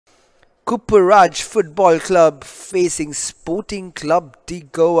Kuparaj Football Club facing Sporting Club De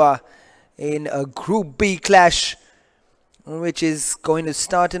Goa in a Group B clash, which is going to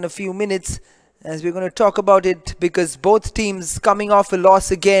start in a few minutes, as we're going to talk about it, because both teams coming off a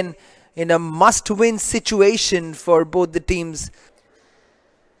loss again in a must-win situation for both the teams.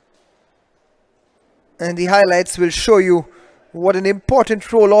 And the highlights will show you what an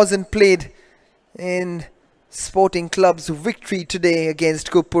important role Ozan played in Sporting Club's victory today against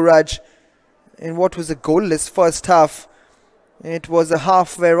Kuparaj in what was a goalless first half. It was a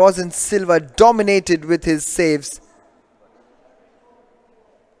half where Ozan Silva dominated with his saves.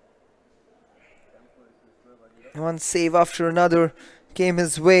 One save after another came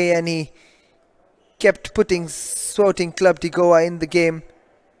his way, and he kept putting Sporting Club De Goa in the game.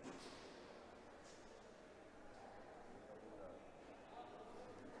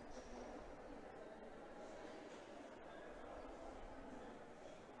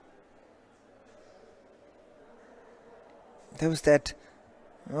 There was that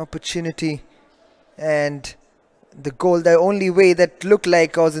opportunity and the goal, the only way that looked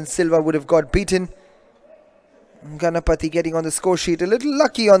like Ozan Silva would have got beaten. Ganapati getting on the score sheet, a little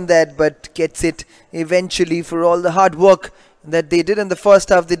lucky on that, but gets it eventually for all the hard work that they did in the first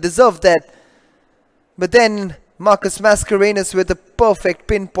half. They deserved that. But then Marcus Mascarenhas with a perfect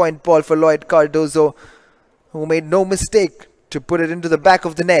pinpoint ball for Lloyd Cardozo, who made no mistake to put it into the back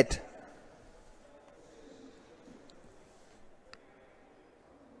of the net.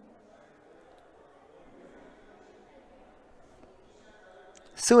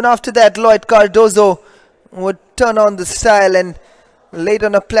 Soon after that, Lloyd Cardozo would turn on the style and laid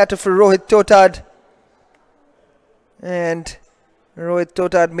on a platter for Rohit Totad. And Rohit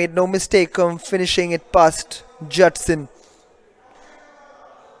Totad made no mistake on finishing it past Judson.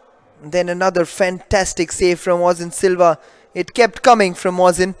 Then another fantastic save from Ozan Silva. It kept coming from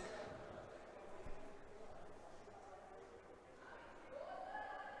Ozan.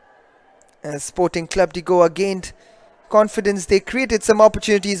 As Sporting Club De Goa gained confidence, they created some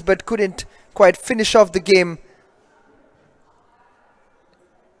opportunities but couldn't quite finish off the game.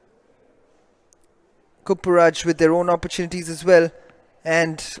 Kuparaj with their own opportunities as well,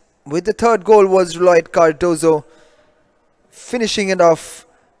 and with the third goal was Lloyd Cardozo finishing it off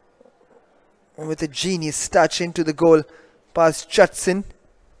with a genius touch into the goal past Judson.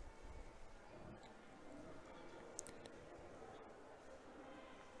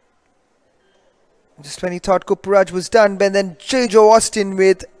 Just when he thought Kuparaj was done, but then Joe Austin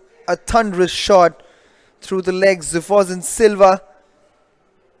with a thunderous shot through the legs of Ozan Silva.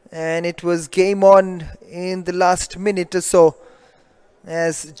 And it was game on in the last minute or so,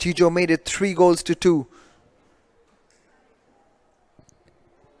 as Jijo made it 3-2.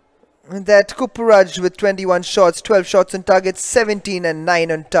 And that Kuparaj with 21 shots, 12 shots on target, 17 and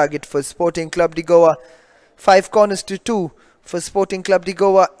 9 on target for Sporting Club De Goa. 5 corners to 2 for Sporting Club De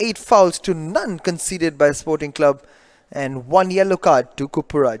Goa, 8 fouls to none conceded by Sporting Club, and 1 yellow card to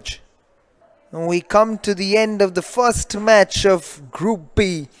Kuparaj. And we come to the end of the first match of Group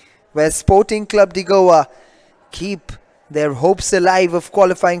B, where Sporting Club De Goa keep their hopes alive of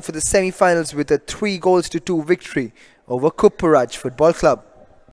qualifying for the semi-finals with a 3-2 victory over Kuparaj Football Club.